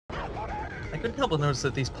I couldn't help but notice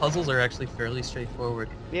that these puzzles are actually fairly straightforward.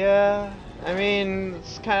 Yeah, I mean,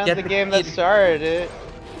 it's kind of Get the the game key that started it.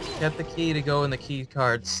 get the key to go in the key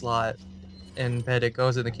card slot, and bet it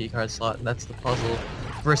goes in the key card slot, and that's the puzzle.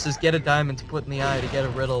 Versus get a diamond to put in the eye to get a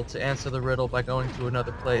riddle to answer the riddle by going to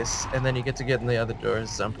another place, and then you get to get in the other door at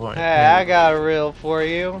some point. Hey, I got a riddle for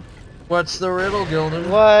you. What's the riddle, Gildan?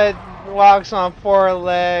 What walks on 4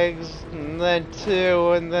 legs, and then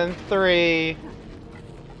 2, and then 3?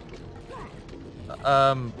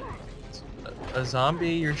 A zombie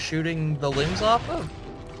you're shooting the limbs off of?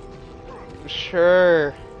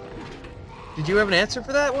 Sure, Did you have an answer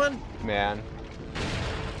for that one? man.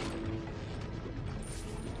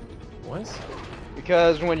 What?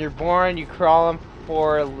 Because when you're born, you crawl on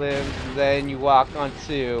 4 limbs, and then you walk on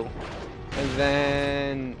 2, and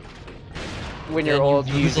then when you're Then you old,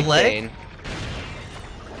 you lose use a a leg? cane.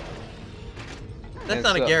 That's And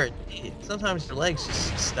not so- a guarantee. Sometimes your legs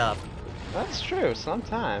just stop. That's true,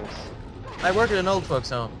 sometimes. I work at an old folks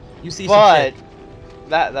home. You see some But shit.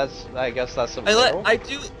 that's I guess that's a I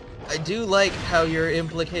riddle. do like how your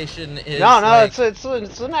implication is. No, like,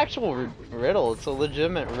 it's an actual riddle. It's a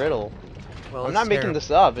legitimate riddle. well, I'm it's not making terrible.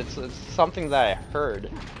 this up. It's something that I heard.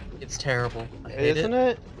 It's terrible. I hate Isn't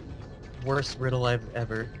it. it? Worst riddle I've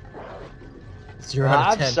ever. 0 out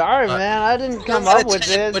of I'm 10. sorry, man. I didn't come 0 out up of with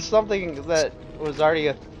 10 it. would- It's something that was already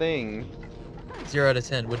a thing. 0 out of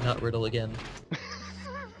 10 would not riddle again.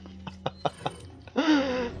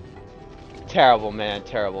 Terrible, man.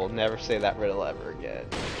 Terrible. Never say that riddle ever again.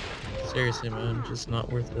 Seriously, man, just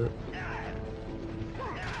not worth it.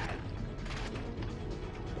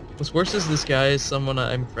 What's worse is this guy is someone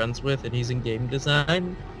I'm friends with, and he's in game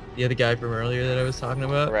design. The other guy from earlier that I was talking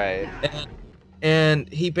about. Right.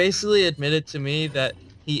 And he basically admitted to me that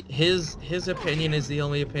his opinion is the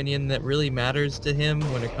only opinion that really matters to him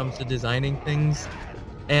when it comes to designing things.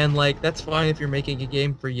 And like, that's fine if you're making a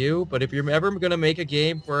game for you, but if you're ever gonna make a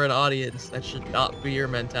game for an audience, that should not be your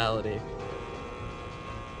mentality.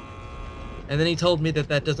 And then he told me that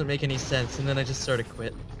that doesn't make any sense, and then I just sort of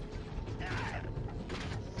quit.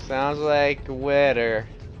 Sounds like a winner.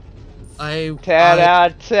 10 I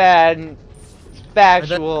out of 10.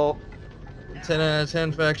 Factual. 10 out of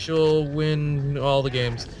 10 factual, win all the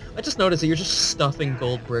games. I just noticed that you're just stuffing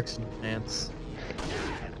gold bricks in your pants.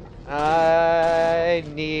 I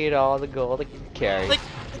need all the gold I can carry. Like,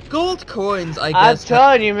 gold coins, I I'm guess.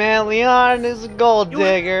 telling you, man, Leon is a gold You-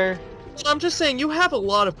 digger. I'm just saying, you have a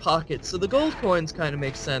lot of pockets, so the gold coins kind of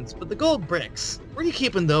make sense, but the gold bricks, where are you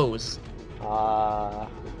keeping those?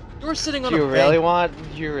 You were sitting on Do a you really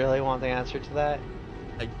bank. want the answer to that?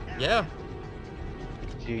 Yeah.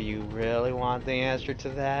 Do you really want the answer to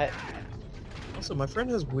that? Also, my friend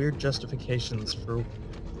has weird justifications for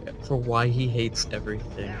why he hates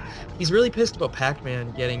everything. He's really pissed about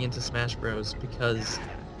Pac-Man getting into Smash Bros. Because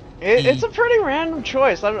It's a pretty random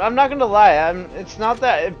choice. I'm not gonna lie. It's not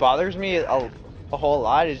that it bothers me a whole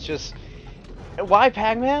lot. It's just why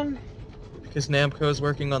Pac-Man? Namco's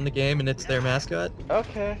working on the game and it's their mascot.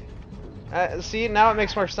 Okay. See, now it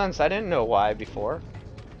makes more sense. I didn't know why before.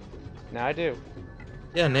 Now I do.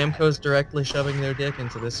 Yeah, Namco's directly shoving their dick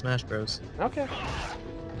into this Smash Bros. Okay.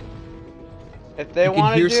 If they You can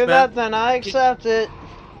want to hear do that, then I accept it.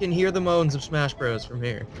 You can hear the moans of Smash Bros. From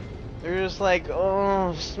here. They're just like,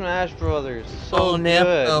 oh, Smash Brothers, so Oh,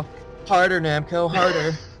 Namco. good. Harder, Namco,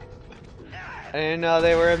 harder. I didn't know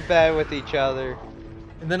they were in bed with each other.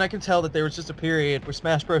 And then I can tell that there was just a period where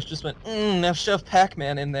Smash Bros. Just went, now shove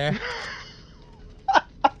Pac-Man in there.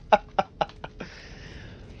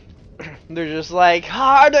 They're just like,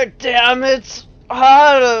 harder, damn it!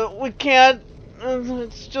 Harder! We can't...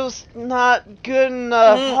 It's just not good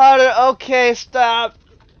enough. Harder! Okay, stop!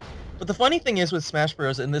 But the funny thing is with Smash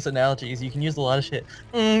Bros. In this analogy is you can use a lot of shit.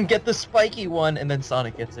 Get the spiky one, and then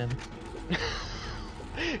Sonic gets in.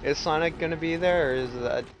 Is Sonic gonna be there, or is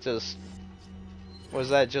that just... Was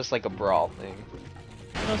that just like a brawl thing?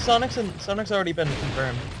 No, Sonic's already been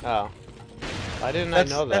confirmed. Oh. Why didn't I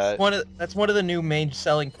know that? That's one of the new main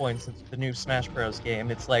selling points of the new Smash Bros. Game.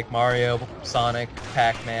 It's like Mario, Sonic,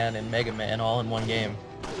 Pac-Man, and Mega Man all in one game.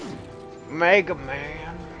 Mega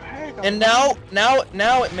Man. And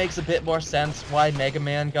now it makes a bit more sense why Mega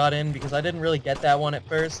Man got in, because I didn't really get that one at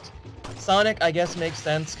first. Sonic, I guess, makes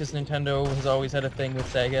sense because Nintendo has always had a thing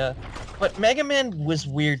with Sega. But Mega Man was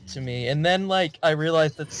weird to me, and then, like, I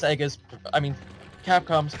realized that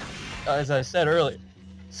Capcom's, as I said earlier,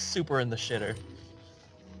 super in the shitter.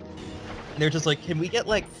 And they're just like, can we get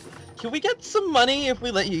some money if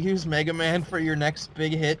we let you use Mega Man for your next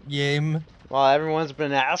big hit game? Well, everyone's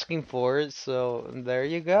been asking for it, so there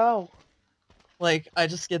you go. Like, I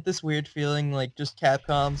just get this weird feeling, like, just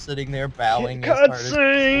Capcom sitting there bowing as hard as...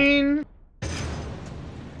 Cutscene!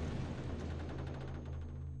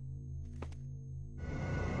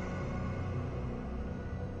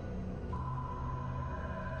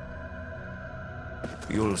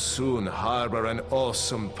 You'll soon harbor an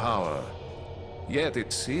awesome power. Yet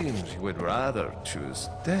it seems you would rather choose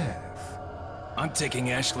death. I'm taking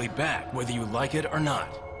Ashley back, whether you like it or not.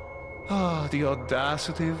 Ah, the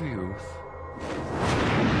audacity of youth.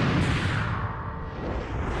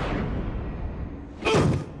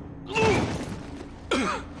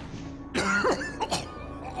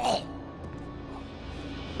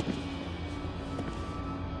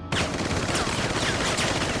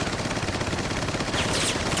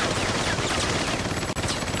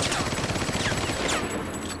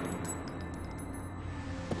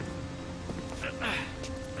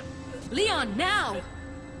 Leon, now!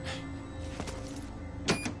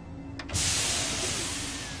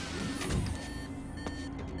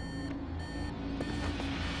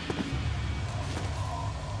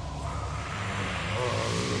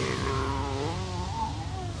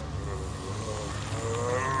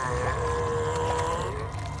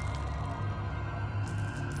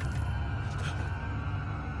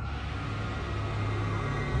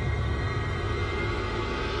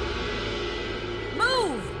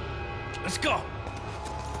 Let's go!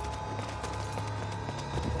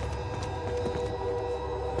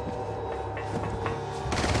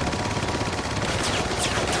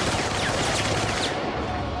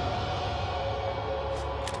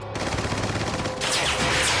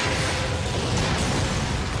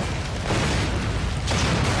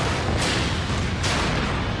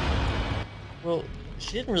 Well,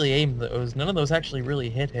 she didn't really aim those. None of those actually really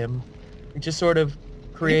hit him. It just sort of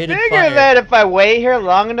created You figure fire. that if I wait here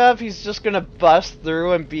long enough, he's just gonna bust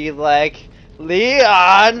through and be like,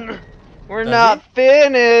 Leon, we're Does not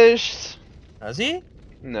finished. Does he?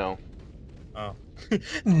 No. Oh.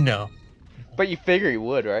 No. But you figure he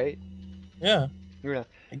would, right? Yeah. Yeah.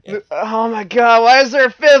 I guess. Oh my god, why is there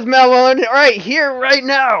a fifth melon right here, right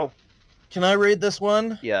now? Can I read this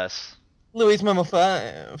one? Yes. Louise Memo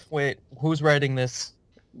 5. Wait, who's writing this?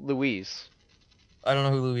 Louise. I don't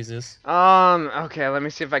know who Louise is. Okay, let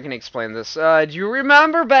me see if I can explain this. Do you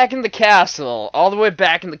remember back in the castle, all the way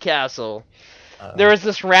back in the castle, there was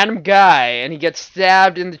this random guy, and he gets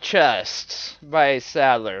stabbed in the chest by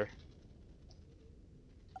Sadler?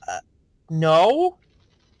 No?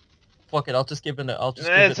 Fuck it, I'll just give it a... I'll just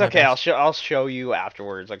give It's it my okay, best. I'll show you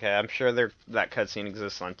afterwards, okay? I'm sure that cutscene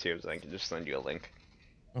exists on Tubes, I can just send you a link.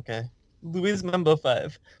 Okay. Louise Member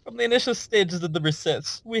 5. From the initial stages of the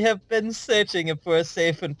research, we have been searching for a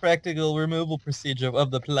safe and practical removal procedure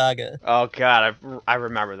of the Plaga. Oh god, I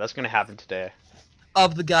remember, that's gonna happen today.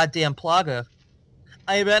 Of the goddamn Plaga.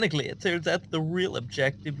 Ironically, it turns out that the real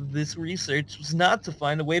objective of this research was not to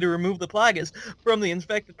find a way to remove the Plagas from the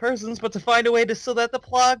infected persons, but to find a way so that the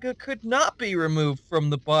Plaga could not be removed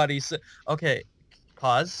from the body. So, okay,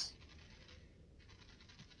 pause.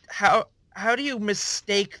 How do you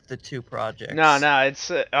mistake the two projects? No, it's,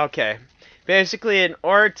 okay. Basically, in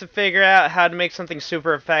order to figure out how to make something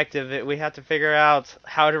super effective, we have to figure out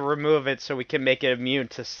how to remove it so we can make it immune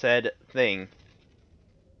to said thing.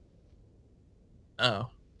 Oh.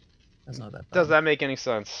 That's not that bad. Does that make any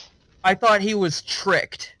sense? I thought he was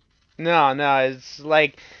tricked. No, it's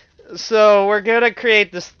like, so we're gonna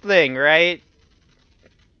create this thing, right?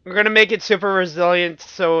 We're gonna make it super resilient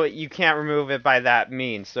so you can't remove it by that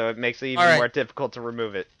means, so it makes it even more difficult to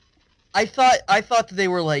remove it. I thought that they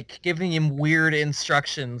were like giving him weird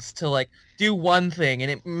instructions to like do one thing and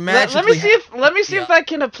it magically Let me see if I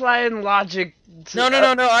can apply in logic. No,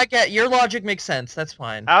 I get your logic makes sense. That's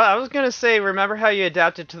fine. I was gonna say, remember how you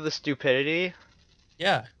adapted to the stupidity?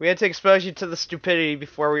 Yeah. We had to expose you to the stupidity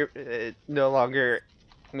before we no longer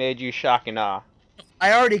made you shock and awe.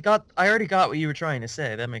 I already got what you were trying to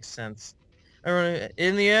say. That makes sense.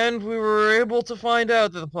 In the end, we were able to find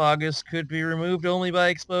out that the Plagas could be removed only by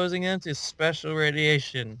exposing them to special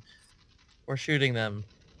radiation or shooting them.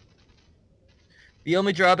 The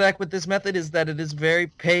only drawback with this method is that it is very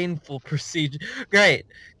painful procedure. Great.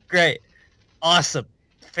 Awesome.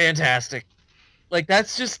 Fantastic. Like,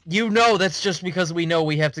 that's just, that's just because we know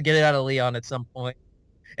we have to get it out of Leon at some point.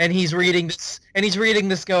 And he's reading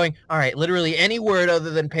this going, alright, literally any word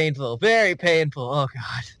other than painful. Very painful. Oh,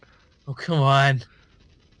 God. Oh, come on.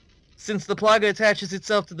 Since the Plaga attaches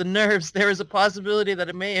itself to the nerves, there is a possibility that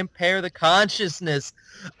it may impair the consciousness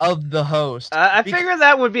of the host. I figured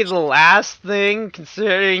that would be the last thing,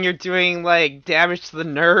 considering you're doing, like, damage to the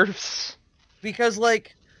nerves. Because,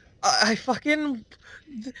 like, I fucking...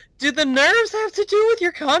 Do the nerves have to do with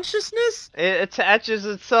your consciousness? It attaches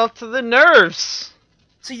itself to the nerves.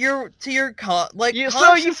 To your like.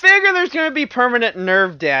 So you figure there's gonna be permanent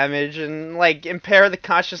nerve damage and like impair the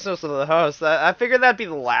consciousness of the host. I figure that'd be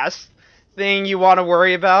the last thing you want to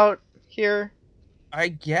worry about here. I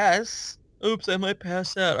guess. Oops, I might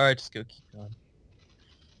pass out. Alright, just go keep going.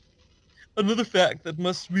 Another fact that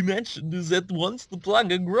must be mentioned is that once the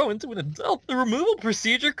Planga grow into an adult, the removal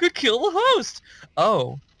procedure could kill the host.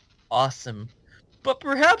 Oh, awesome. But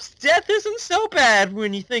perhaps death isn't so bad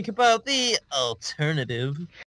when you think about the alternative.